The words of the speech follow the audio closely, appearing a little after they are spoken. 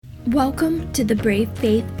Welcome to the Brave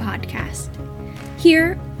Faith Podcast.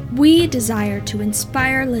 Here, we desire to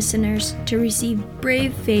inspire listeners to receive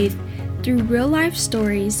brave faith through real-life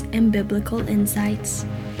stories and biblical insights.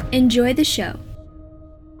 Enjoy the show.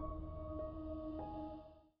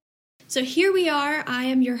 So here we are. I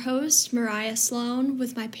am your host, Mariah Sloan,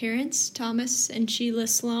 with my parents, Thomas and Sheila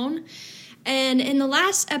Sloan. And in the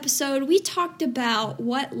last episode, we talked about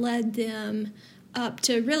what led them up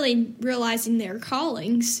to really realizing their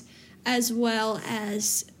callings, as well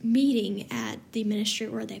as meeting at the ministry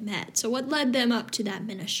where they met. So what led them up to that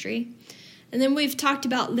ministry? And then we've talked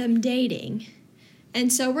about them dating.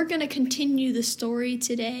 And so we're going to continue the story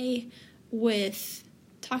today with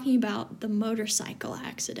talking about the motorcycle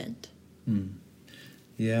accident. June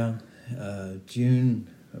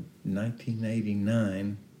of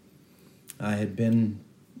 1989, I had been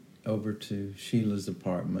over to Sheila's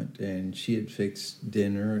apartment, and she had fixed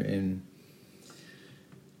dinner, and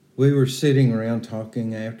we were sitting around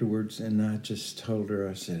talking afterwards, and I just told her,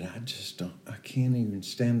 I said, I can't even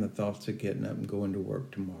stand the thoughts of getting up and going to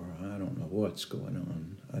work tomorrow. I don't know what's going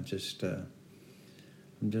on. I'm just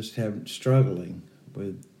struggling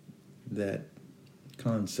with that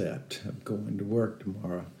concept of going to work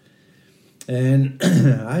tomorrow. And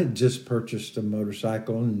I had just purchased a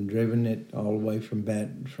motorcycle and driven it all the way from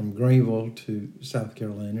Greenville to South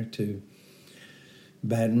Carolina to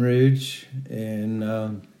Baton Rouge, and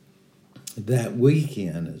that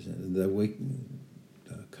weekend,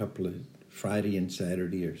 a couple of Friday and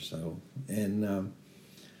Saturday or so, and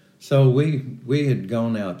so we had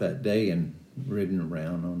gone out that day and ridden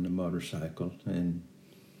around on the motorcycle, and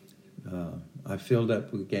I filled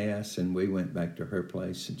up with gas, and we went back to her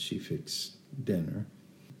place, and she fixed dinner.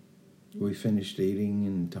 We finished eating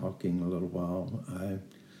and talking a little while. I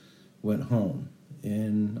went home,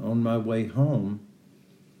 and on my way home,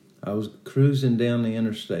 I was cruising down the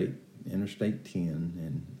Interstate 10,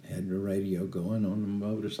 and had the radio going on the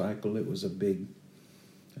motorcycle. It was a big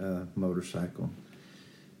motorcycle,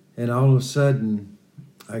 and all of a sudden,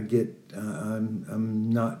 I'm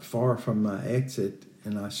not far from my exit,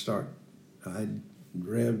 and I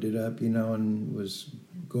revved it up, and was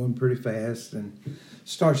going pretty fast, and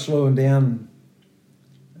start slowing down,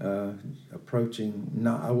 approaching.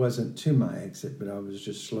 No, I wasn't to my exit, but I was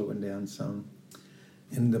just slowing down some.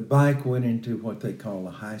 And the bike went into what they call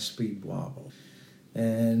a high-speed wobble.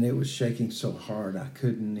 And it was shaking so hard I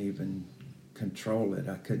couldn't even control it.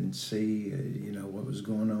 I couldn't see, what was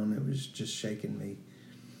going on. It was just shaking me.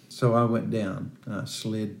 So I went down. I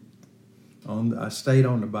slid on. I stayed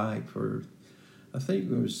on the bike for, I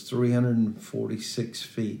think it was 346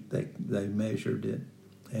 feet. They measured it.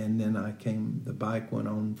 And then the bike went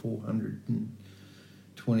on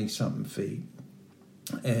 420-something feet.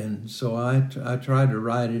 And so I tried to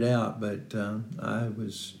ride it out, but I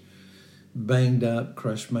was banged up,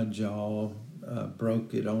 crushed my jaw,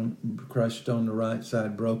 crushed on the right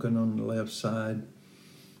side, broken on the left side,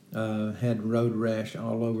 had road rash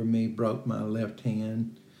all over me, broke my left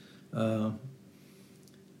hand,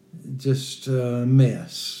 just a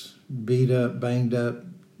mess, beat up, banged up,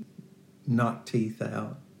 knocked teeth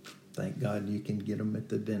out. Thank God you can get them at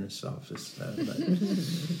the dentist's office.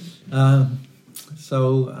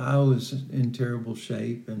 So I was in terrible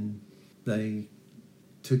shape, and they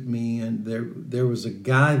took me in. There was a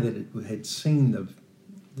guy that had seen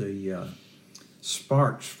the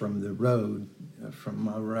sparks from the road from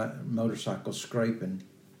my motorcycle scraping,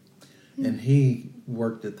 and he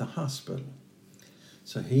worked at the hospital.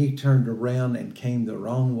 So he turned around and came the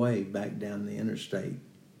wrong way back down the interstate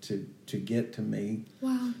to get to me.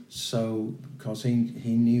 Wow. So because he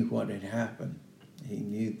knew what had happened. He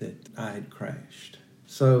knew that I had crashed.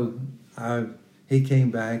 So he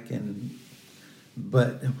came back,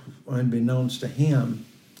 but unbeknownst to him,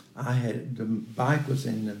 the bike was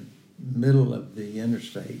in the middle of the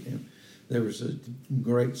interstate, and there was a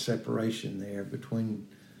great separation there between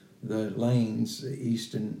the lanes,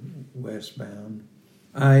 east and westbound.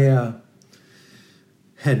 I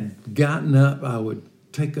had gotten up. I would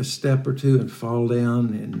take a step or two and fall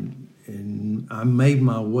down, and I made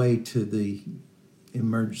my way to the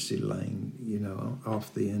emergency lane,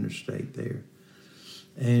 off the interstate there,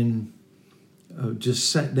 and just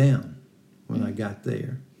sat down when I got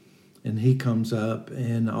there. And he comes up,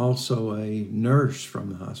 and also a nurse from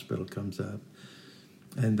the hospital comes up,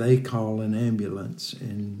 and they call an ambulance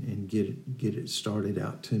and get it started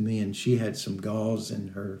out to me. And she had some gauze in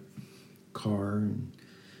her car, and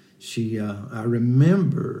I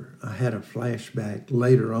remember I had a flashback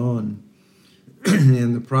later on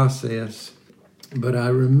in the process. But I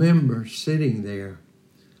remember sitting there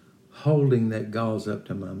holding that gauze up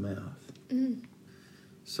to my mouth.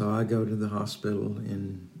 So I go to the hospital,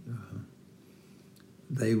 and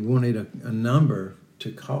they wanted a number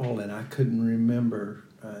to call, and I couldn't remember.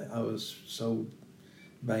 I was so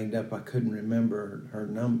banged up I couldn't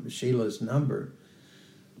remember Sheila's number.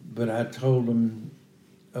 But I told them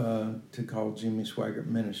to call Jimmy Swaggart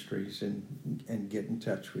Ministries and get in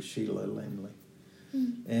touch with Sheila Lindley.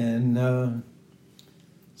 Mm-hmm. And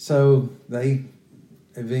so they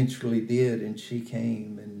eventually did, and she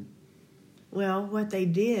came. And well, what they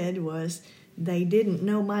did was they didn't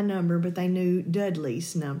know my number, but they knew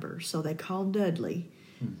Dudley's number. So they called Dudley,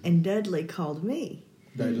 and Dudley called me.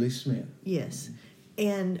 Dudley Smith. Yes.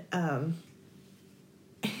 And I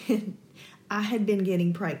had been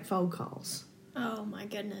getting prank phone calls. Oh, my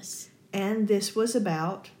goodness. And this was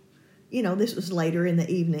about, this was later in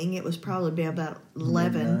the evening. It was probably about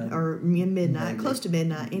 11 or midnight, close to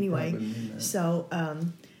midnight anyway. Midnight. So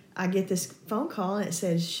I get this phone call, and it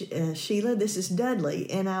says, Sheila, this is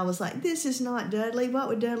Dudley. And I was like, this is not Dudley. What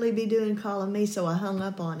would Dudley be doing calling me? So I hung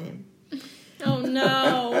up on him. Oh,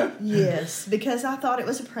 no. Yes, because I thought it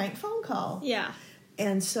was a prank phone call. Yeah.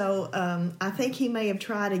 And so I think he may have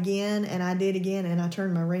tried again, and I did again, and I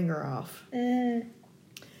turned my ringer off. I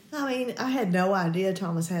mean, I had no idea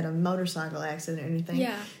Thomas had a motorcycle accident or anything.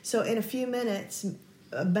 Yeah. So in a few minutes,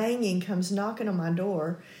 a banging comes knocking on my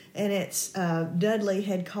door, and it's Dudley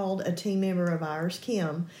had called a team member of ours,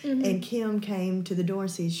 Kim, and Kim came to the door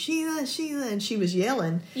and said, Sheila, Sheila, and she was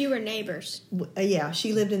yelling. You were neighbors. Yeah,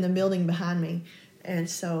 she lived in the building behind me. And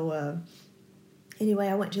so anyway,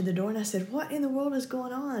 I went to the door and I said, what in the world is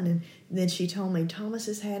going on? And then she told me, Thomas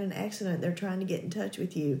has had an accident. They're trying to get in touch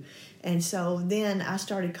with you. And so then I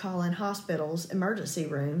started calling hospitals, emergency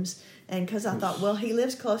rooms, and because I thought, well, he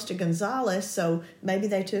lives close to Gonzales, so maybe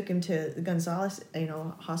they took him to the Gonzales,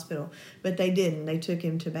 hospital. But they didn't. They took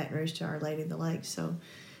him to Baton Rouge to Our Lady of the Lake. So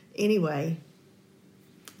anyway,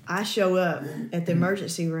 I show up at the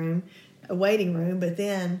emergency room, a waiting room, but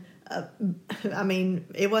then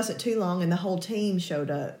it wasn't too long, and the whole team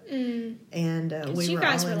showed up, and we you were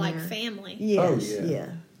guys all were in like there. family. Yes, oh, yeah.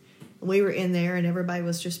 We were in there, and everybody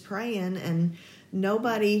was just praying, and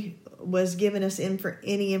nobody was giving us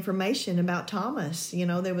any information about Thomas.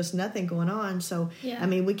 There was nothing going on. So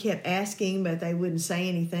we kept asking, but they wouldn't say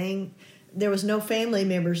anything. There was no family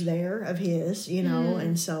members there of his,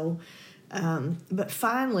 and so. But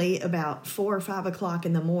finally, about 4 or 5 o'clock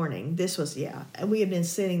in the morning, we had been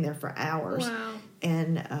sitting there for hours. Wow.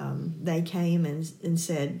 And they came and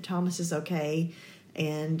said, Thomas is okay,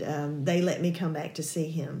 and they let me come back to see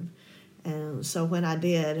him. And so when I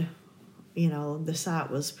did, the sight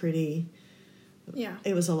was pretty... Yeah.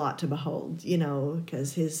 It was a lot to behold,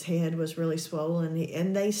 because his head was really swollen,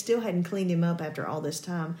 and they still hadn't cleaned him up after all this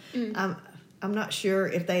time. I'm not sure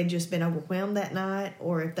if they had just been overwhelmed that night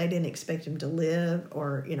or if they didn't expect him to live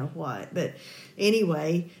or, what. But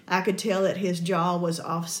anyway, I could tell that his jaw was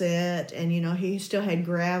offset and, he still had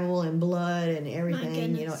gravel and blood and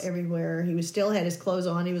everything, everywhere. He still had his clothes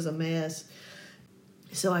on. He was a mess.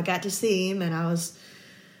 So I got to see him, and I was,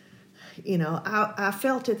 I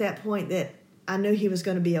felt at that point that I knew he was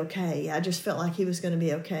going to be okay. I just felt like he was going to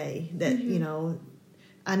be okay. That,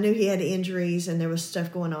 I knew he had injuries and there was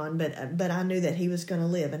stuff going on, but I knew that he was going to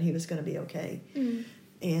live and he was going to be okay.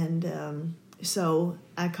 And so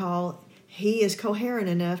I call. He is coherent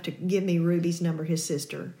enough to give me Ruby's number, his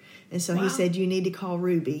sister. And so he said, you need to call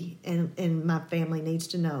Ruby, and my family needs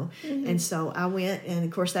to know. And so I went, and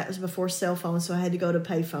of course that was before cell phone, so I had to go to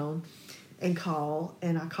payphone and call.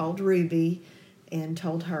 And I called Ruby and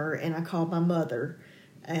told her, and I called my mother.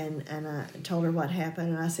 And I told her what happened,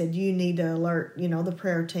 and I said, you need to alert, the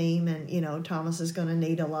prayer team, and, Thomas is going to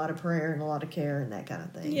need a lot of prayer and a lot of care and that kind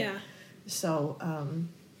of thing. Yeah. So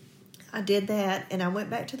I did that, and I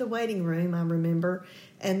went back to the waiting room, I remember,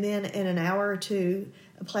 and then in an hour or two,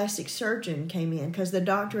 a plastic surgeon came in, because the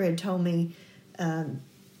doctor had told me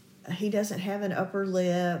he doesn't have an upper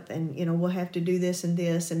lip, and, we'll have to do this and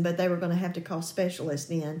this, but they were going to have to call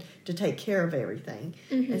specialists in to take care of everything.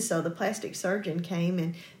 And so the plastic surgeon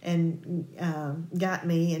came and got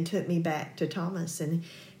me and took me back to Thomas, and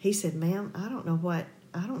he said, ma'am, I don't know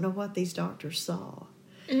what these doctors saw,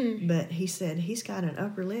 but he said, he's got an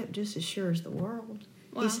upper lip just as sure as the world.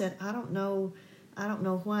 Wow. He said, I don't know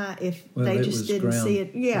why they just didn't see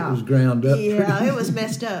it. Yeah, it was ground up. Yeah, it was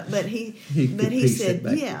messed up. But he said,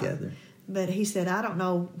 yeah. Together. But he said, I don't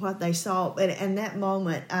know what they saw. But in that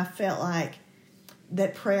moment, I felt like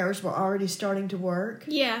that prayers were already starting to work.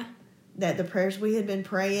 Yeah. That the prayers we had been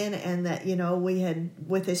praying, and that we had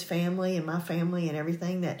with his family and my family and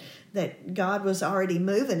everything, that God was already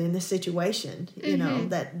moving in the situation.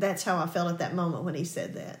 That's how I felt at that moment when he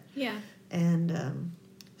said that. Yeah. And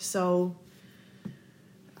So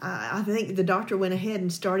I think the doctor went ahead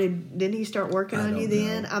and started. Didn't he start working on you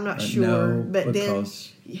then? I'm not sure, no, but then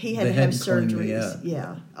he had to have surgeries.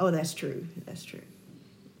 Yeah. Oh, that's true. That's true.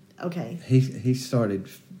 Okay. He started.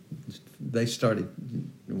 They started.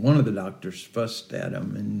 One of the doctors fussed at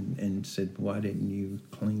him and said, "Why didn't you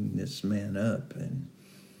clean this man up?" And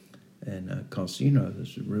cause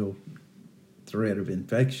there's a real threat of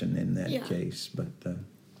infection in that case. But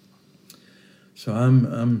so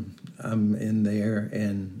I'm in there,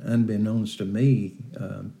 and unbeknownst to me,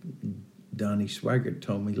 Donnie Swaggart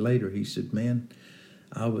told me later. He said, "Man,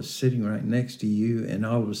 I was sitting right next to you, and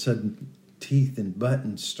all of a sudden, teeth and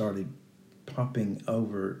buttons started popping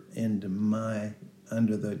over into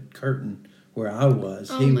under the curtain where I was."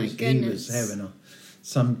 Oh, he my was goodness. He was having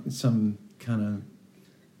some kind of,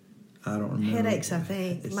 I don't remember, headaches, I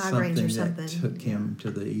think, migraines or something. That took him to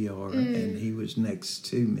the ER, and he was next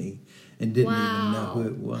to me and didn't even know who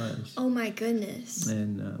it was. Oh my goodness!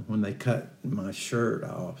 And when they cut my shirt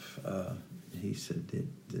off, he said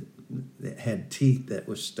it had teeth that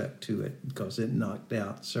was stuck to it because it knocked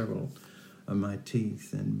out several of my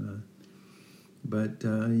teeth. And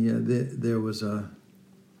there was a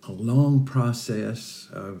long process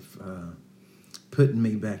of putting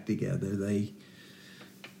me back together. They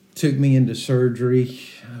took me into surgery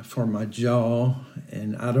for my jaw,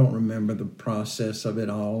 and I don't remember the process of it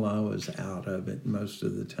all. I was out of it most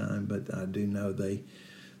of the time, but I do know they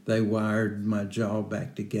wired my jaw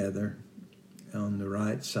back together on the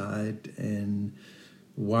right side and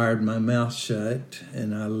wired my mouth shut,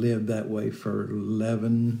 and I lived that way for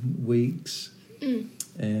 11 weeks.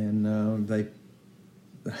 And they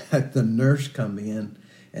had the nurse come in,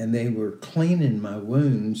 and they were cleaning my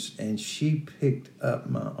wounds, and she picked up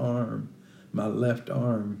my left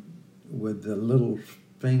arm, with the little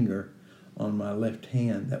finger on my left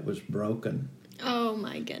hand that was broken. Oh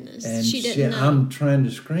my goodness! And she didn't know. I'm trying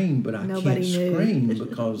to scream, but Nobody can't knew. scream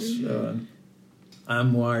because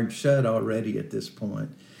I'm wired shut already at this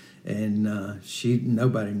point. And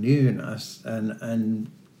nobody knew, and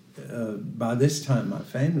by this time my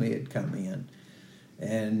family had come in.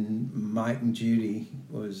 And Mike and Judy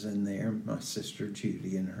was in there, my sister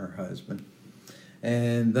Judy and her husband.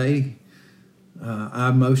 And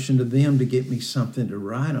I motioned to them to get me something to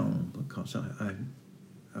write on because I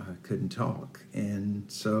couldn't talk.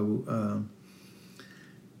 And so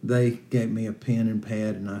they gave me a pen and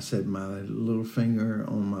pad, and I said, my little finger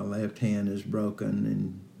on my left hand is broken,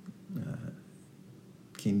 and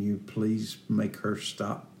can you please make her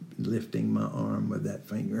stop lifting my arm with that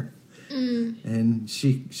finger? And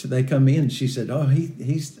they come in, and she said, "Oh, he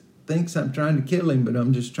thinks I'm trying to kill him, but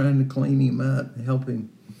I'm just trying to clean him up, help him."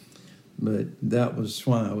 But that was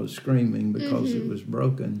why I was screaming, because it was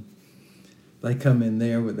broken. They come in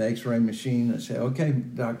there with the X-ray machine and say, "Okay,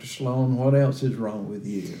 Dr. Sloan, what else is wrong with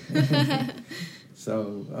you?"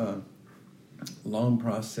 So, long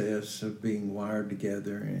process of being wired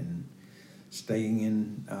together and staying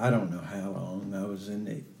in, I don't know how long. I was in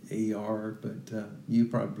the ER, but you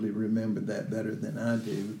probably remember that better than I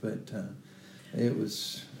do. But it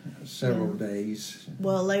was several days.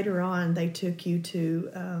 Well, later on, they took you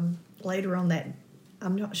to, later on that,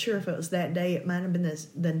 I'm not sure if it was that day, it might have been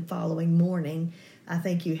the following morning. I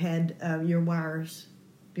think you had your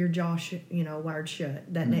jaw wired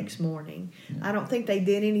shut that next morning. Yeah. I don't think they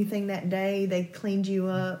did anything that day. They cleaned you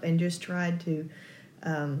up and just tried to,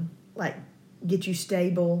 get you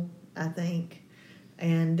stable, I think.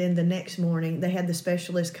 And then the next morning, they had the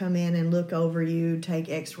specialist come in and look over you, take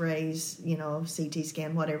X-rays, CT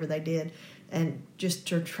scan, whatever they did, and just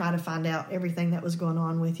to try to find out everything that was going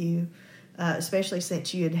on with you, especially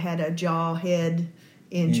since you had a jaw head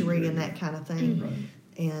injury and that kind of thing. Right.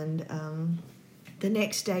 And the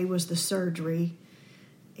next day was the surgery,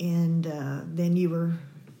 and then you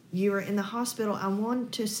were in the hospital. I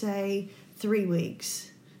want to say 3 weeks.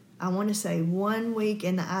 I want to say 1 week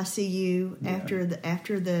in the ICU. Yeah.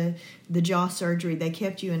 After the jaw surgery. They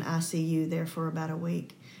kept you in ICU there for about a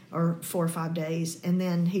week or 4 or 5 days, and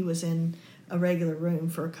then he was in a regular room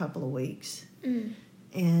for a couple of weeks.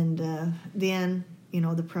 And then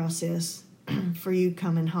the process for you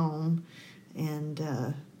coming home and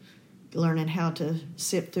learning how to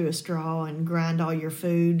sip through a straw and grind all your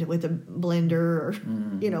food with a blender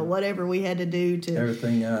or whatever we had to do to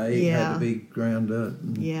everything I ate had to be ground up.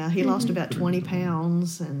 Yeah, he lost about 20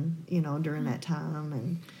 pounds and during that time.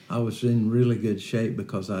 And I was in really good shape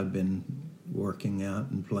because I'd been working out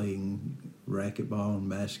and playing racquetball and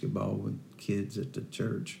basketball with kids at the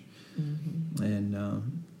church. And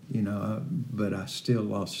but I still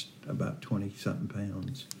lost about 20 something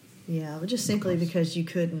pounds. Yeah, but just simply because you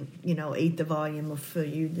couldn't, eat the volume of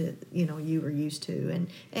food that, you were used to.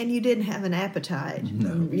 And you didn't have an appetite,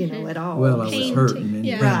 at all. Well, I was Pain hurting. too.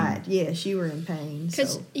 Yeah. Right, yes, you were in pain.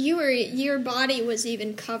 Because So. your body was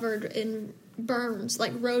even covered in burns,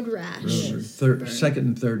 like road rash. Yes. Second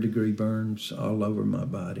and third degree burns all over my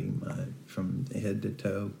body, from head to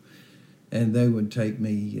toe. And they would take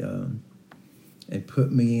me and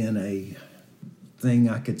put me in a thing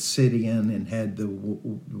I could sit in, and had the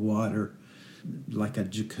water like a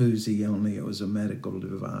jacuzzi, only it was a medical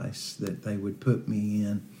device that they would put me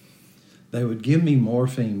in. They would give me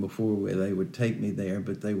morphine before they would take me there,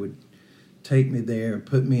 but they would take me there and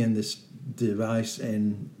put me in this device,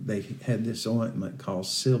 and they had this ointment called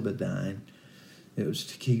Silbidine. It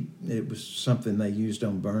was something they used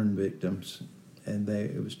on burn victims, and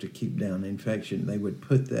it was to keep down infection. They would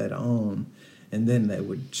put that on, and then they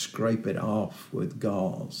would scrape it off with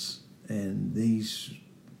gauze. And these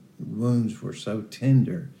wounds were so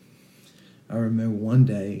tender. I remember one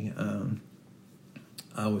day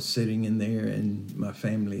I was sitting in there, and my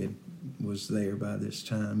family was there by this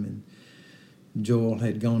time, and Joel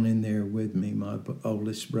had gone in there with me, my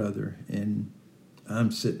oldest brother, and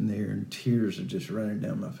I'm sitting there, and tears are just running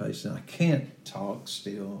down my face, and I can't talk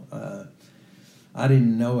still. I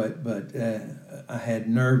didn't know it, but I had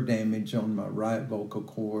nerve damage on my right vocal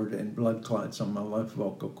cord and blood clots on my left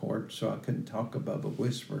vocal cord, so I couldn't talk above a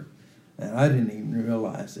whisper. And I didn't even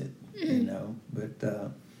realize it,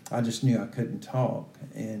 but I just knew I couldn't talk.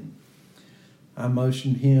 And I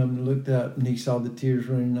motioned him, looked up, and he saw the tears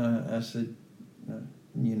running. I said,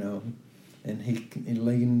 and he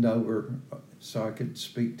leaned over so I could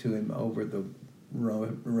speak to him over the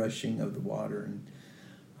rushing of the water. And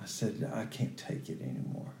I said, I can't take it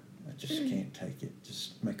anymore. I just can't take it.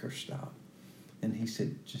 Just make her stop. And he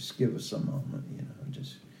said, just give us a moment,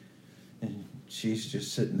 and she's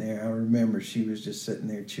just sitting there. I remember she was just sitting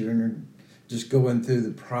there cheering her, just going through the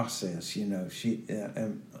process, she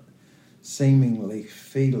seemingly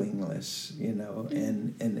feelingless,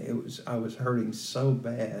 and I was hurting so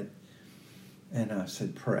bad. And I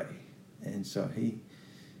said, pray. And so he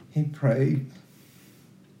prayed.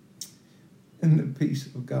 And the peace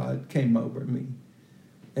of God came over me.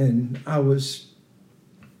 And I was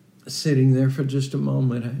sitting there for just a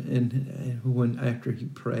moment. And after he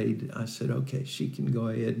prayed, I said, okay, she can go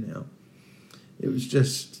ahead now. It was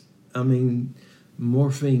just,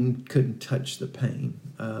 morphine couldn't touch the pain.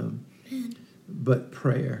 But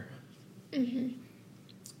prayer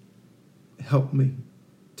helped me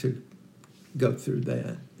to go through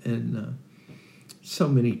that. And so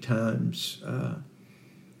many times,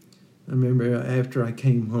 I remember after I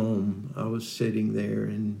came home, I was sitting there,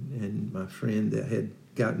 and my friend that had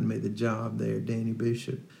gotten me the job there, Danny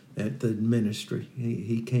Bishop, at the ministry,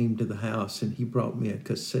 he came to the house, and he brought me a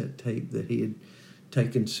cassette tape that he had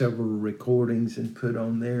taken several recordings and put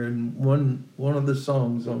on there. And one of the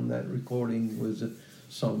songs on that recording was a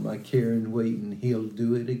song by Karen Wheaton, He'll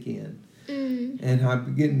Do It Again. And I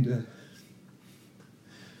began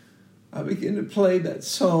to play that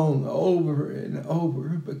song over and over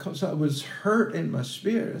because I was hurt in my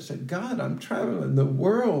spirit. I said, God, I'm traveling the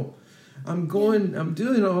world. I'm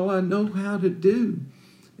doing all I know how to do.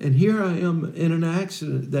 And here I am in an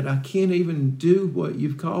accident that I can't even do what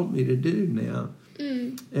you've called me to do now.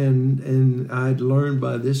 And I'd learned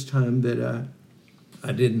by this time that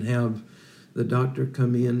I didn't have the doctor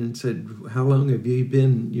come in and said, how long have you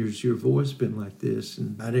been, your voice been like this?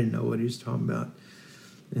 And I didn't know what he was talking about.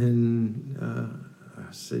 And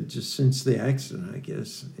I said, just since the accident, I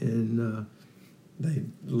guess. And they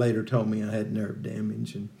later told me I had nerve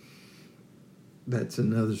damage, and that's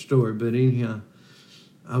another story. But anyhow,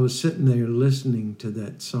 I was sitting there listening to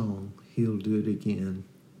that song, He'll Do It Again.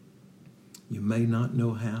 You may not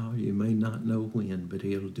know how, you may not know when, but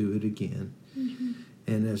He'll do it again.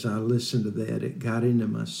 And as I listened to that, it got into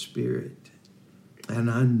my spirit.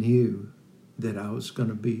 And I knew that I was going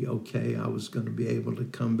to be okay. I was going to be able to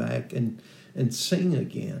come back and sing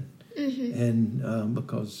again. And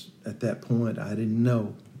because at that point I didn't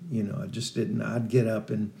know, I just didn't. I'd get up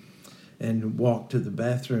and walk to the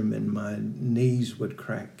bathroom, and my knees would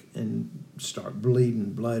crack and start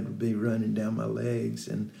bleeding. Blood would be running down my legs,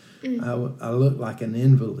 and I looked like an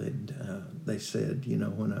invalid. They said,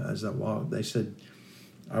 as I walked, they said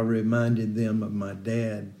I reminded them of my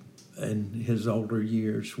dad in his older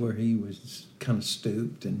years, where he was kind of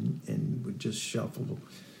stooped and would just shuffle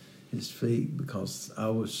his feet because I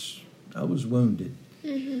was wounded.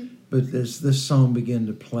 But as this song began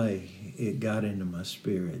to play, it got into my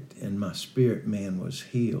spirit, and my spirit man was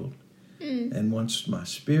healed. And once my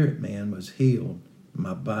spirit man was healed,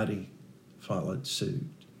 my body followed suit.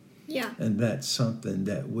 Yeah. And that's something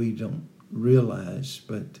that we don't realize.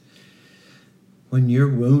 But when you're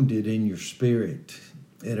wounded in your spirit,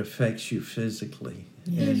 it affects you physically.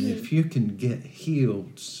 Yes. And if you can get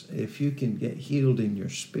healed, in your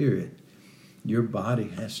spirit, your body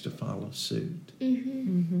has to follow suit.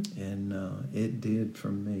 And it did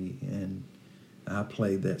for me. And I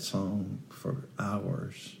played that song for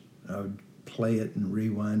hours. I would play it and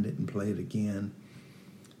rewind it and play it again.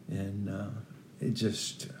 And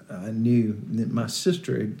I knew that my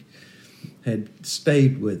sister had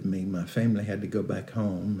stayed with me. My family had to go back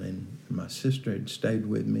home, and my sister had stayed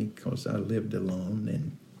with me because I lived alone,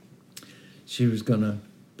 and she was going to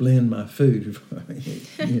blend my food for me,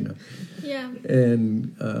 Yeah.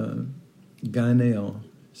 And Gaynell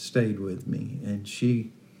stayed with me, and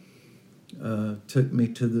she took me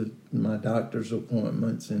to my doctor's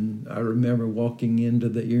appointments, and I remember walking into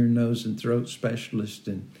the ear, nose, and throat specialist,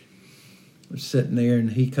 and sitting there,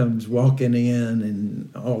 and he comes walking in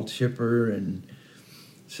and all chipper and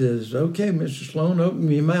says, "Okay, Mr. Sloan,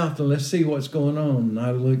 open your mouth and let's see what's going on." And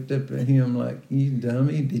I looked up at him like, "You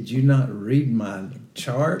dummy, did you not read my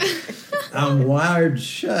chart? I'm wired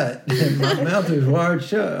shut, and my mouth is wired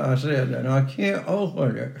shut." I said, "And I can't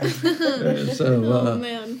open it." So, oh,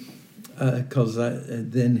 man. Because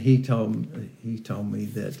then he told me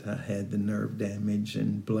that I had the nerve damage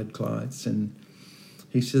and blood clots, and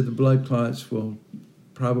he said the blood clots will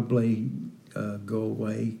probably go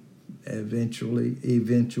away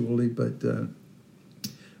eventually, but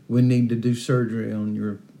we need to do surgery on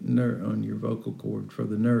your vocal cord for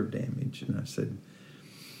the nerve damage. And I said,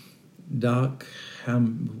 "Doc,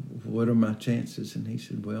 what are my chances?" And he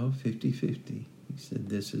said, "Well, 50-50. He said,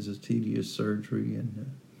 "This is a tedious surgery."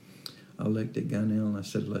 And I looked at Gaynell and I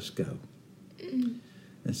said, "Let's go."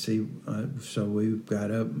 And see, so we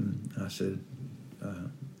got up and I said,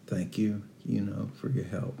 "Thank you, for your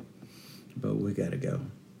help, but we got to go."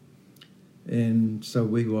 And so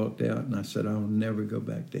we walked out, and I said, "I'll never go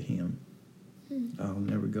back to him. I'll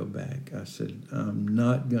never go back." I said, "I'm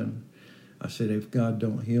not going to." I said, "If God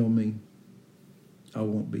don't heal me, I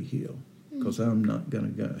won't be healed, because I'm not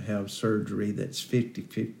going to have surgery that's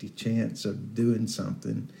 50-50 chance of doing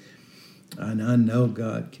something. And I know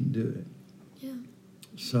God can do it." Yeah.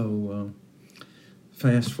 So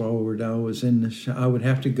fast forward, I was in the I would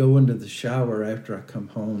have to go into the shower after I come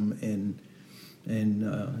home and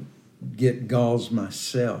get gauze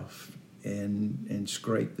myself and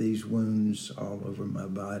scrape these wounds all over my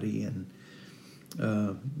body and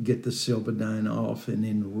get the Silvadine off and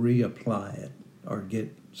then reapply it, or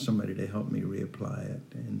get somebody to help me reapply it.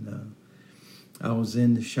 And I was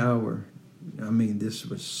in the shower. I mean, this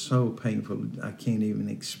was so painful, I can't even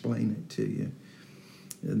explain it to you.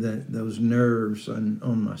 Those nerves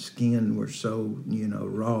on my skin were so,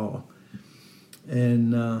 raw.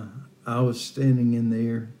 And I was standing in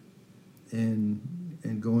there and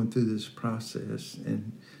going through this process,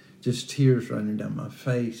 and just tears running down my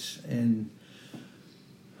face. And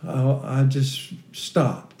I just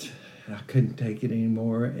stopped. I couldn't take it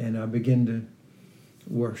anymore, and I began to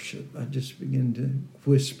worship. I just began to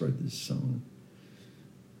whisper this song.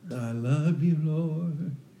 "I love you,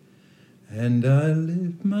 Lord, and I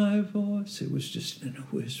lift my voice." It was just in a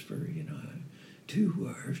whisper, to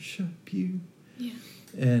worship you. Yeah.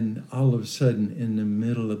 And all of a sudden, in the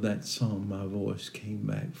middle of that song, my voice came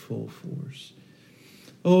back full force.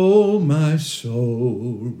 "Oh, my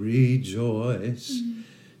soul, rejoice,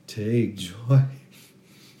 take joy."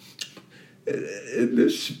 And the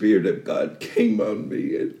Spirit of God came on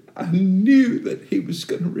me, and I knew that He was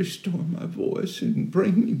going to restore my voice and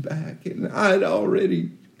bring me back. And I'd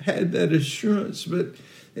already had that assurance, but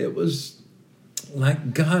it was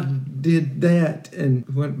like God did that. And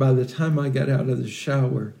by the time I got out of the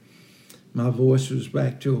shower, my voice was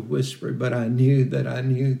back to a whisper, but I knew that I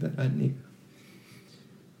knew that I knew.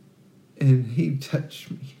 And He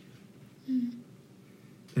touched me.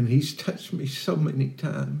 And He's touched me so many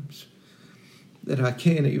times that I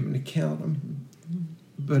can't even count them.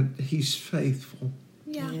 But He's faithful.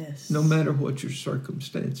 Yeah. Yes. No matter what your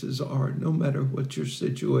circumstances are, no matter what your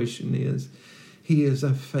situation is, He is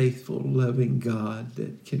a faithful, loving God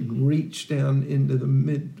that can reach down into the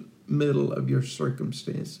middle of your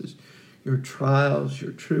circumstances, your trials,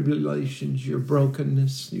 your tribulations, your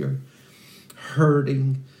brokenness, your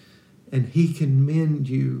hurting, and He can mend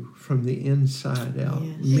you from the inside out.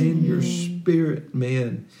 Yes. Mend your spirit,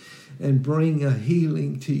 man, and bring a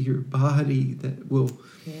healing to your body that will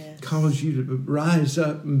cause you to rise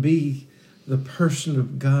up and be the person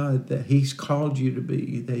of God that He's called you to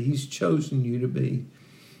be, that He's chosen you to be.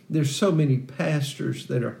 There's so many pastors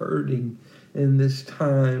that are hurting in this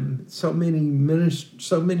time. So many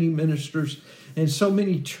ministers, and so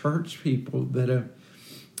many church people that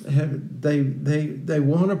they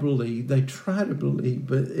want to believe, they try to believe,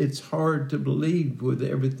 but it's hard to believe with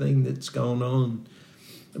everything that's gone on.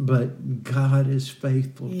 But God is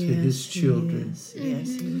faithful to His children. Yes, He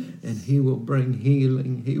is. And He will bring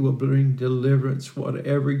healing. He will bring deliverance,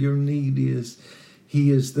 whatever your need is. He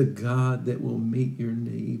is the God that will meet your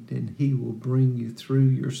need, and He will bring you through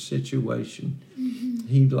your situation.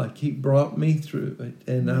 He brought me through it,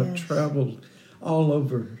 and I've traveled all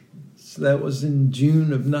over. So that was in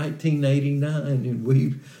June of 1989, and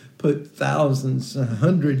we put thousands,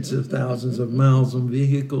 hundreds of thousands of miles on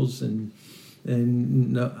vehicles, and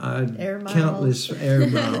countless air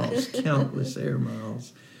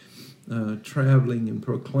miles, traveling and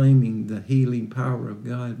proclaiming the healing power of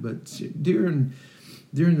God. But during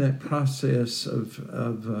that process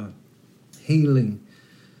of healing,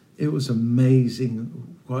 it was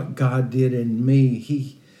amazing what God did in me.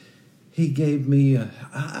 He gave me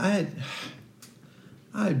I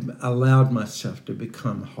allowed myself to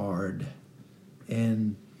become hard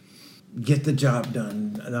and get the job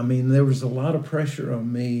done. I mean, there was a lot of pressure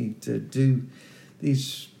on me to do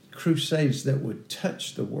these crusades that would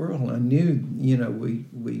touch the world. I knew,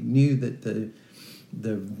 we knew that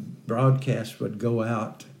the broadcast would go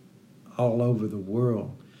out all over the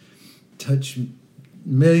world, touch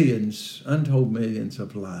millions, untold millions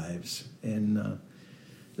of lives. And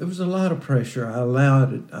there was a lot of pressure. I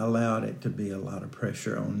allowed it to be a lot of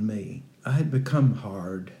pressure on me. I had become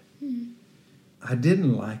hard. I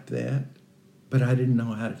didn't like that, but I didn't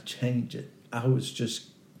know how to change it. I was just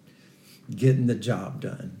getting the job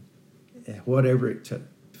done, whatever it took.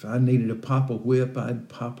 If I needed to pop a whip, I'd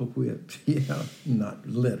pop a whip. Not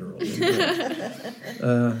literally,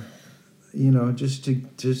 but, just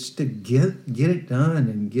to get it done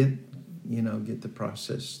and get the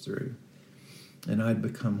process through. And I'd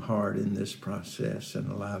become hard in this process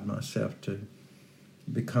and allowed myself to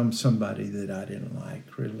become somebody that I didn't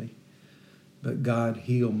like, really. But God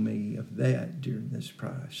healed me of that during this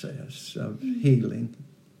process of healing.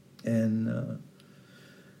 And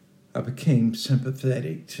I became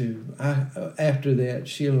sympathetic to... after that,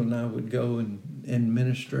 Sheila and I would go and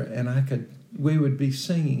minister, and we would be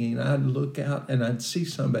singing, and I'd look out and I'd see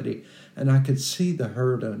somebody, and I could see the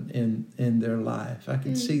hurt in their life. I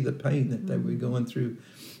could see the pain that they were going through.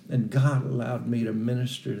 And God allowed me to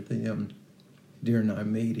minister to them during our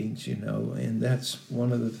meetings, and that's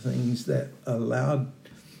one of the things that allowed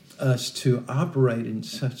us to operate in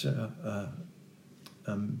such an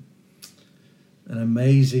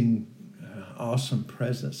amazing, awesome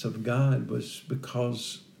presence of God, was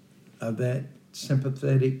because of that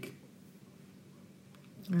sympathetic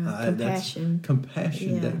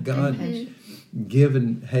compassion that God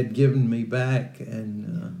had given me back,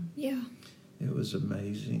 and it was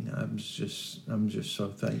amazing. I'm just so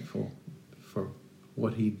thankful for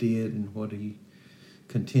what He did and what He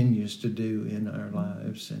continues to do in our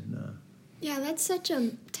lives. And that's such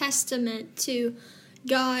a testament to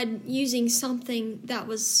God using something that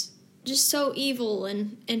was just so evil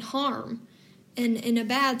and harm and in a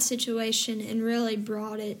bad situation, and really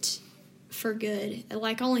brought it for good,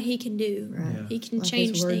 like only He can do. Right. He can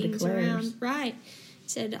change things around. Right. He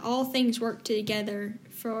said all things work together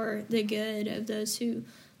for the good of those who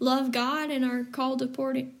love God and are called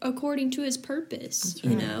according to His purpose.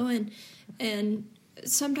 That's right. And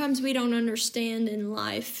sometimes we don't understand in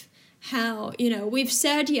life how, we've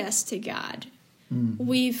said yes to God.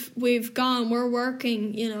 We've gone, we're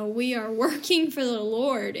working, we are working for the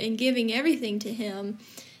Lord and giving everything to Him.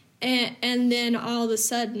 And then all of a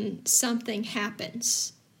sudden something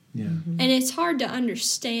happens. Yeah. And it's hard to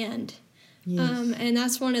understand. Yes. And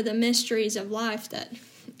that's one of the mysteries of life, that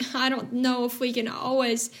I don't know if we can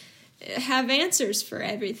always have answers for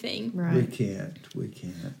everything. Right. We can't.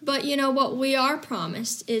 But what we are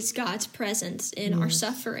promised is God's presence in our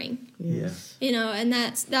suffering. Yes. And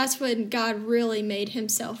that's when God really made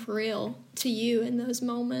Himself real to you in those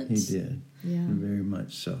moments. He did. Yeah. Very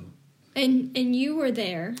much so. And you were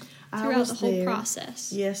there throughout the whole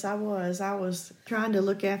process. Yes, I was. I was trying to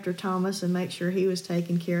look after Thomas and make sure he was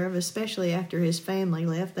taken care of, especially after his family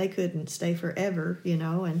left. They couldn't stay forever,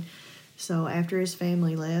 and so after his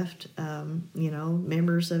family left,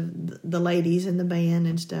 members of the ladies in the band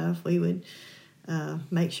and stuff, we would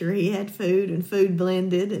make sure he had food and food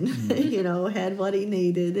blended and, had what he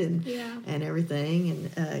needed and everything,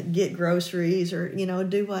 and get groceries or,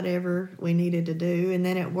 do whatever we needed to do. And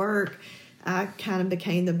then at work, I kind of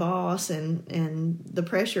became the boss, and the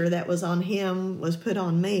pressure that was on him was put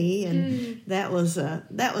on me, and that was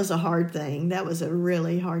a hard thing. That was a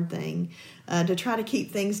really hard thing to try to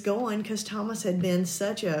keep things going, because Thomas had been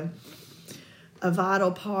such a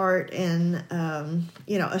vital part and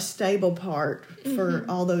a stable part for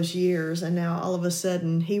all those years, and now all of a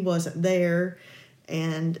sudden he wasn't there.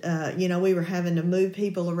 And, we were having to move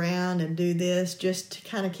people around and do this just to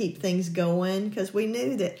kind of keep things going, because we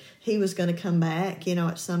knew that he was going to come back,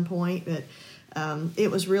 at some point. But it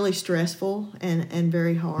was really stressful and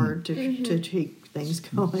very hard to keep things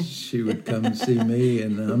going. She would come see me,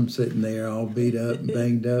 and I'm sitting there all beat up and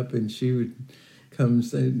banged up, and she would come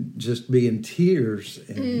and just be in tears,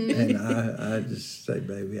 and I just say,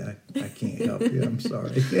 baby, I can't help you, I'm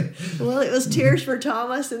sorry. Well, it was tears for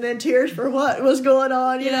Thomas, and then tears for what was going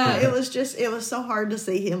on. It was so hard to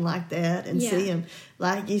see him like that, and see him,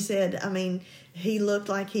 like you said, he looked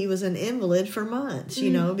like he was an invalid for months,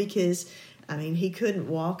 because he couldn't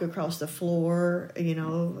walk across the floor,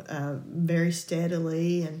 very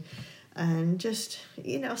steadily, and just,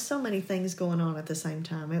 so many things going on at the same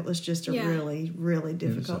time. It was just a really, really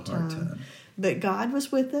difficult time. But God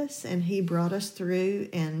was with us, and He brought us through.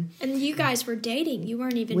 And you guys were dating. You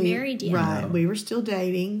weren't even married yet. Right. No. We were still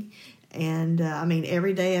dating. And,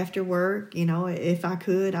 every day after work, if I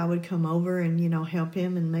could, I would come over and, help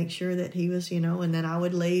him and make sure that he was, and then I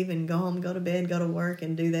would leave and go home, go to bed, go to work,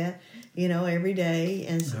 and do that, every day.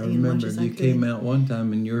 As, I remember much as you came out one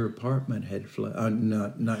time and your apartment had flooded.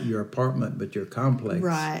 Not your apartment, but your complex.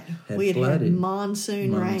 Right. We had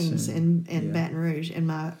monsoon rains in Baton Rouge, and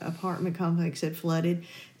my apartment complex had flooded.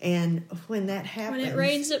 And when that happens... When it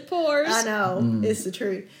rains, it pours. I know. It's the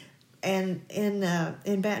truth. And in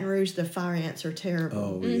Baton Rouge, the fire ants are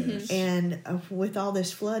terrible. Oh, yes. And with all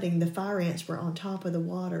this flooding, the fire ants were on top of the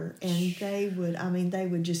water, and they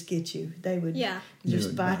would just get you. They would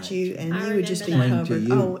just bite you, and you would just be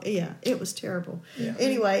covered. Oh, yeah, it was terrible. Yeah.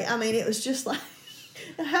 Anyway, it was just like,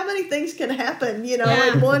 how many things can happen,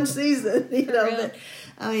 in one season, But,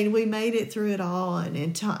 we made it through it all, and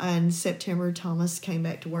in September, Thomas came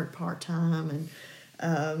back to work part-time, and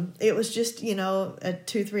it was just,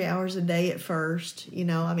 2-3 hours a day at first.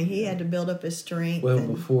 He had to build up his strength. Well,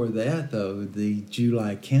 before that, though, the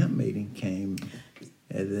July camp meeting came.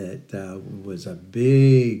 That was a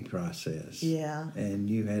big process. Yeah. And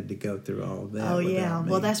you had to go through all that. Oh, yeah.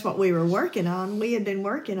 Well, that's what we were working on. We had been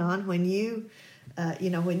working on when you had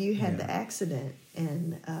the accident.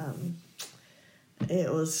 And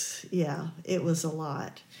it was a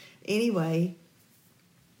lot. Anyway...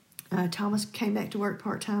 Thomas came back to work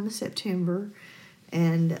part-time in September,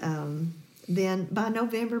 and then by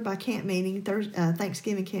November, by camp meeting,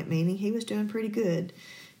 Thanksgiving camp meeting, he was doing pretty good.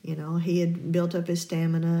 He had built up his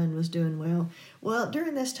stamina and was doing well. Well,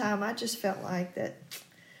 during this time, I just felt like that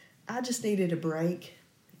I just needed a break,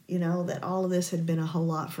 that all of this had been a whole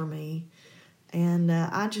lot for me, and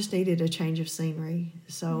I just needed a change of scenery.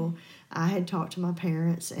 So I had talked to my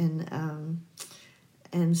parents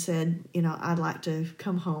and said, I'd like to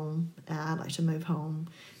come home. I'd like to move home.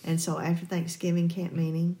 And so after Thanksgiving camp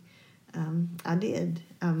meeting, I did.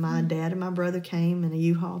 My dad and my brother came in a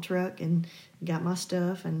U-Haul truck and got my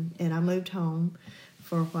stuff, and I moved home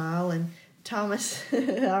for a while. And Thomas,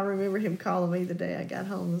 I remember him calling me the day I got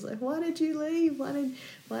home. He was like, "Why did you leave? Why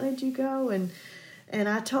did you go?" And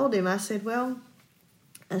I told him, I said,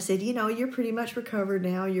 you're pretty much recovered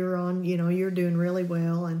now. You're on, you're doing really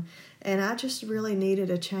well. And I just really needed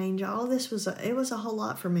a change. All this was a whole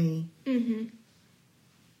lot for me. Mm-hmm.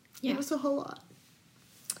 Yeah. It was a whole lot.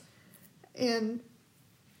 And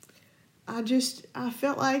I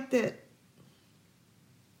felt like that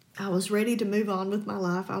I was ready to move on with my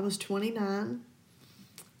life. I was 29,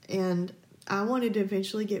 and I wanted to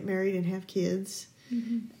eventually get married and have kids.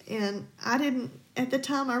 Mm-hmm. And at the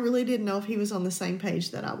time, I really didn't know if he was on the same page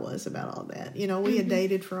that I was about all that. We had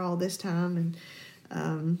dated for all this time,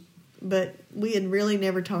 and but we had really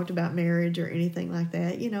never talked about marriage or anything like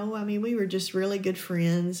that. We were just really good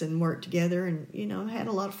friends and worked together and, had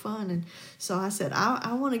a lot of fun. And so I said,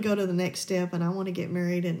 I want to go to the next step, and I want to get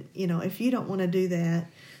married. And, if you don't want to do that,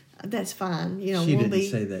 that's fine. She didn't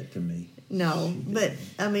say that to me. No, but,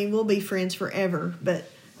 we'll be friends forever. But,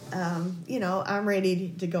 I'm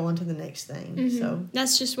ready to go on to the next thing. Mm-hmm. So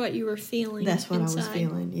that's just what you were feeling. That's what inside. I was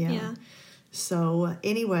feeling, yeah. So,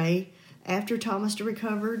 anyway... after Thomas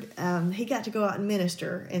recovered, he got to go out and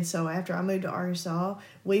minister. And so after I moved to Arkansas,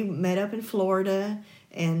 we met up in Florida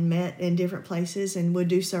and met in different places and would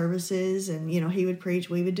do services. And, he would preach,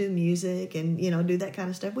 we would do music and, do that kind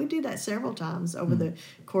of stuff. We did that several times over the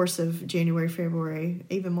course of January, February,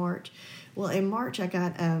 even March. Well, in March, I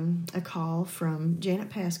got a call from Janet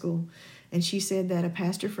Pascal, and she said that a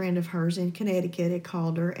pastor friend of hers in Connecticut had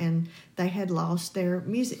called her, and they had lost their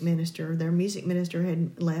music minister. Their music minister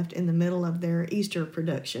had left in the middle of their Easter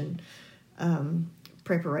production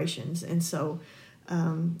preparations. And so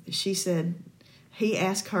she said, he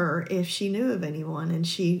asked her if she knew of anyone, and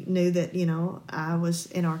she knew that, I was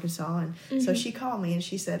in Arkansas. And so she called me, and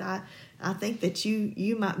she said, I think that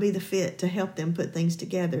you might be the fit to help them put things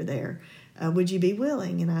together there. Would you be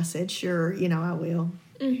willing? And I said, sure, I will.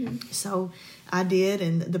 So I did,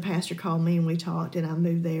 and the pastor called me, and we talked, and I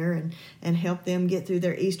moved there and helped them get through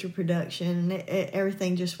their Easter production. And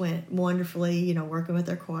everything just went wonderfully, working with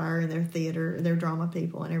their choir and their theater, their drama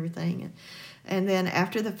people and everything. And then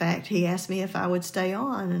after the fact, he asked me if I would stay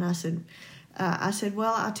on, and I said,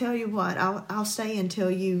 well, I'll tell you what, I'll stay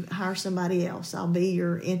until you hire somebody else. I'll be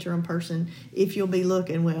your interim person if you'll be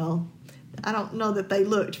looking. Well, I don't know that they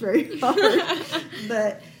looked very hard,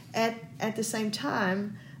 but at the same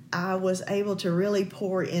time, I was able to really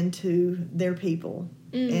pour into their people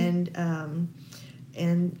and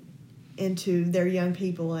into their young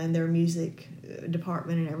people and their music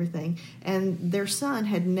department and everything. And their son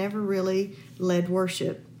had never really led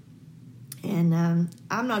worship. And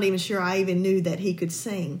I'm not even sure I even knew that he could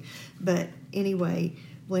sing. But anyway,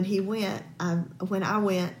 when I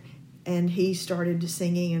went and he started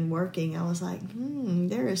singing and working, I was like,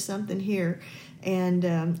 there is something here.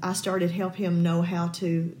 And I started to help him know how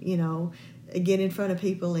to, get in front of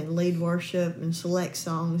people and lead worship and select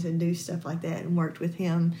songs and do stuff like that, and worked with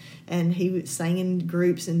him. And he sang in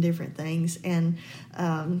groups and different things. And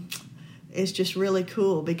it's just really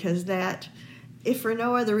cool because that, if for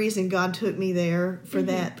no other reason, God took me there for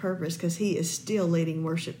that purpose, because he is still leading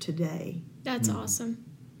worship today. That's awesome.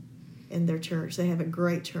 In their church. They have a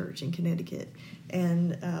great church in Connecticut.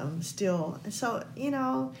 And still, so,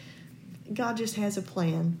 God just has a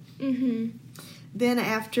plan. Then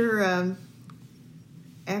after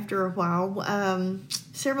a while,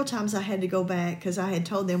 several times I had to go back, because I had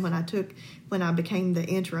told them when I became the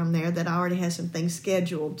interim there that I already had some things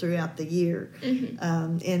scheduled throughout the year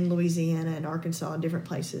in Louisiana and Arkansas and different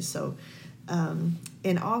places. So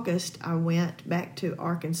in August, I went back to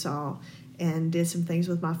Arkansas and did some things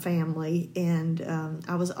with my family, and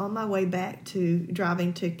I was on my way back to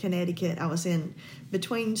driving to Connecticut. I was in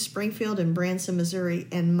between Springfield and Branson, Missouri,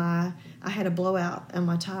 and I had a blowout on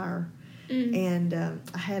my tire. And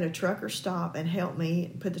I had a trucker stop and help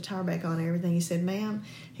me put the tire back on and everything. He said, ma'am,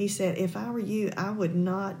 if I were you, I would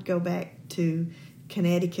not go back to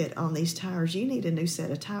Connecticut on these tires. You need a new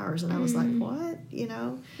set of tires. And I was like, what?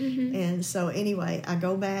 And so anyway, I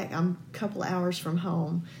go back. I'm a couple hours from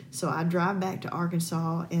home. So I drive back to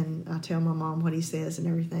Arkansas, and I tell my mom what he says and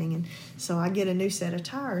everything. And so I get a new set of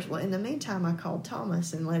tires. Well, in the meantime, I called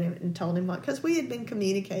Thomas and told him what, because we had been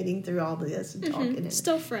communicating through all this and talking and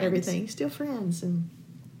still friends. Everything. Still friends. And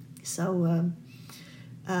so,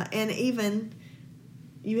 and even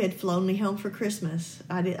you had flown me home for Christmas.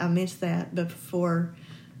 I mentioned that before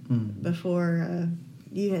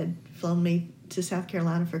you had flown me to South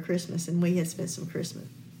Carolina for Christmas, and we had spent some Christmas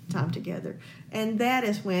time together. And that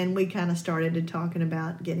is when we kind of started talking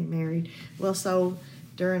about getting married. Well, so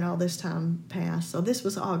during all this time passed, so this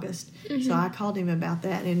was August. So I called him about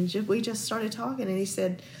that, and we just started talking, and he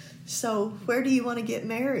said, so where do you want to get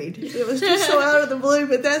married? It was just so out of the blue,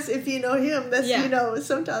 but that's, if you know him, that's,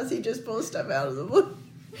 sometimes he just pulls stuff out of the blue.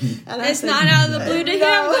 And it's not out of the blue to him,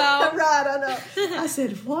 though. Right, I know. I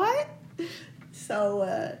said, what?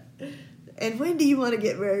 So, and when do you want to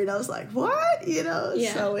get married? I was like, what? Yeah.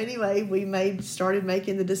 So anyway, we started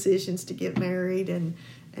making the decisions to get married and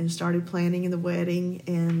started planning the wedding.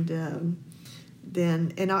 And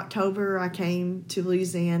then in October, I came to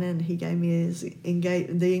Louisiana, and he gave me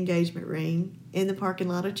the engagement ring in the parking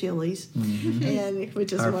lot of Chili's, and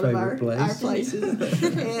which is one of our places.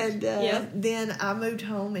 And then I moved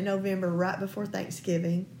home in November, right before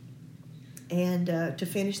Thanksgiving, and to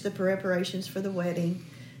finish the preparations for the wedding.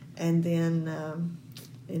 And then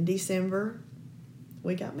in December,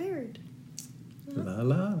 we got married. La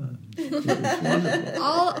la.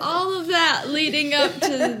 all of that leading up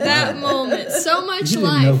to that moment. So much you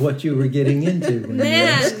life. didn't know what you were getting into.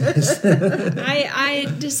 Man,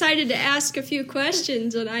 I decided to ask a few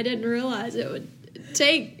questions, and I didn't realize it would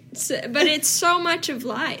take. But it's so much of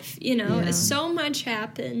life, Yeah. So much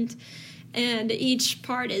happened, and each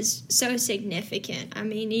part is so significant. I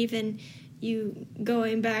mean, even you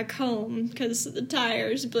going back home because of the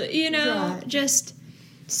tires, but Right. just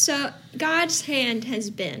so God's hand has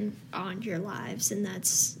been on your lives, and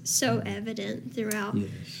that's so evident throughout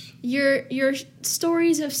Yes. your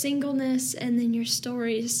stories of singleness, and then your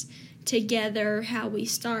stories together, how we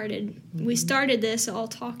started. We started this all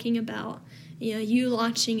talking about you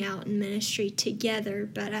launching out in ministry together,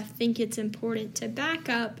 but I think it's important to back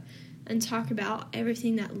up and talk about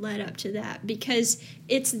everything that led up to that, because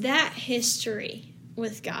it's that history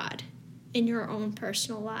with God in your own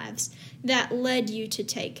personal lives that led you to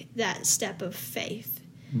take that step of faith,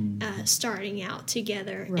 starting out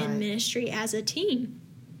together Right. in ministry as a team.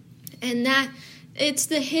 And that it's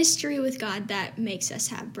the history with God that makes us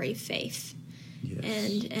have brave faith.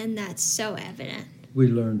 Yes. And that's so evident. We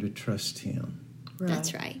learn to trust Him.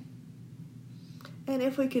 That's right. And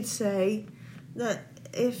if we could say that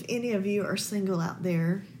if any of you are single out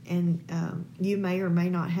there and you may or may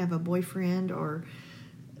not have a boyfriend or,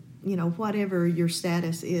 whatever your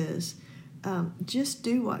status is, just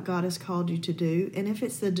do what God has called you to do. And if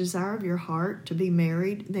it's the desire of your heart to be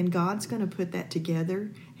married, then God's going to put that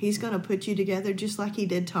together. He's going to put you together just like He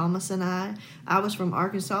did Thomas and I. I was from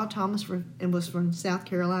Arkansas. Thomas was from South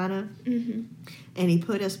Carolina. Mm-hmm. And He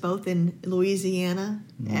put us both in Louisiana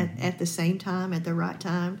at the same time, at the right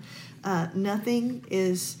time. Nothing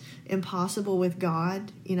is impossible with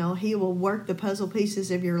God. He will work the puzzle pieces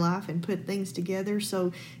of your life and put things together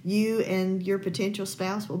so you and your potential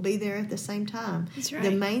spouse will be there at the same time. That's right.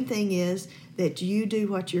 The main thing is that you do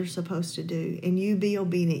what you're supposed to do and you be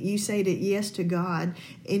obedient. You say that yes to God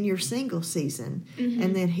in your single season,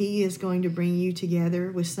 and that He is going to bring you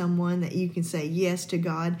together with someone that you can say yes to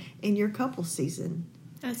God in your couple season.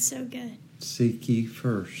 That's so good. Seek ye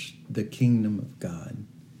first the kingdom of God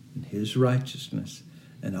and His righteousness,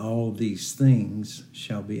 and all these things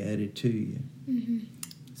shall be added to you.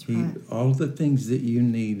 That's right. All the things that you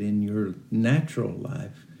need in your natural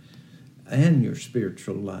life and your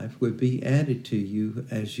spiritual life would be added to you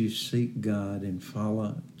as you seek God and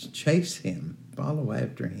chase Him, follow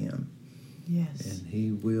after Him. Yes. And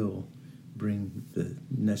He will bring the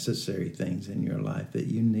necessary things in your life that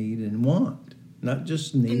you need and want. Not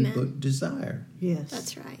just need, Amen. but desire. Yes.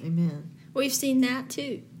 That's right. Amen. We've seen that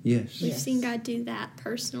too. Yes. We've Yes. seen God do that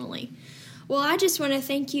personally. Well, I just want to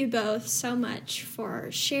thank you both so much for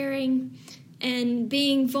sharing and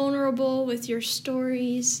being vulnerable with your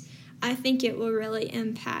stories. I think it will really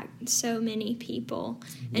impact so many people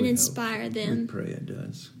and We inspire hope. them. We pray it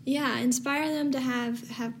does. Yeah, inspire them to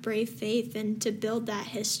have brave faith and to build that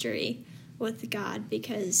history with God,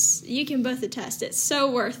 because you can both attest it's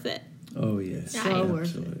so worth it. Oh, yes. Right. So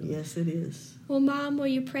worth it. Absolutely. Yes, it is. Well, Mom, will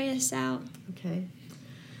you pray us out? Okay.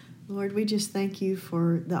 Lord, we just thank you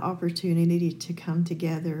for the opportunity to come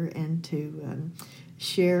together and to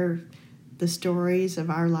share the stories of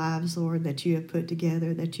our lives, Lord, that you have put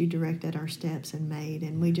together, that you directed our steps and made.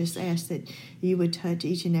 And we just ask that you would touch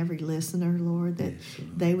each and every listener, Lord, that Yes,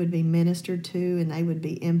 Lord. they would be ministered to and they would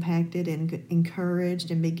be impacted and encouraged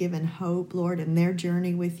and be given hope, Lord, in their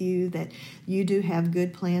journey with you, that you do have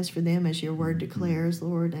good plans for them as your word declares,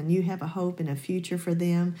 Lord, and you have a hope and a future for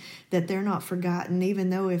them, that they're not forgotten, even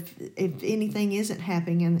though if anything isn't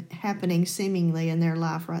happening seemingly in their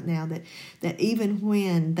life right now, that even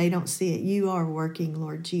when they don't see it, you are working,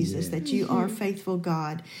 Lord Jesus, that you are faithful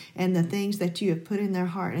God, and the things that you have put in their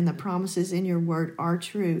heart and the promises in your word are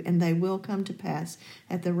true, and they will come to pass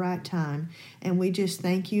at the right time. And we just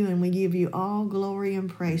thank you, and we give you all glory and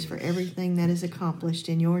praise for everything that is accomplished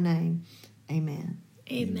in your name. Amen.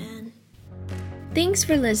 Amen. Thanks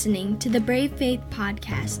for listening to the Brave Faith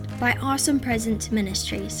Podcast by Awesome Presence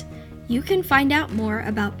Ministries. You can find out more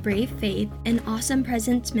about Brave Faith and Awesome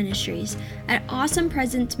Presence Ministries at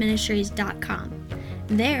awesomepresenceministries.com.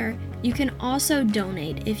 There, you can also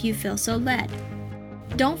donate if you feel so led.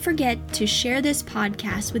 Don't forget to share this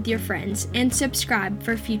podcast with your friends and subscribe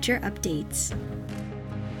for future updates.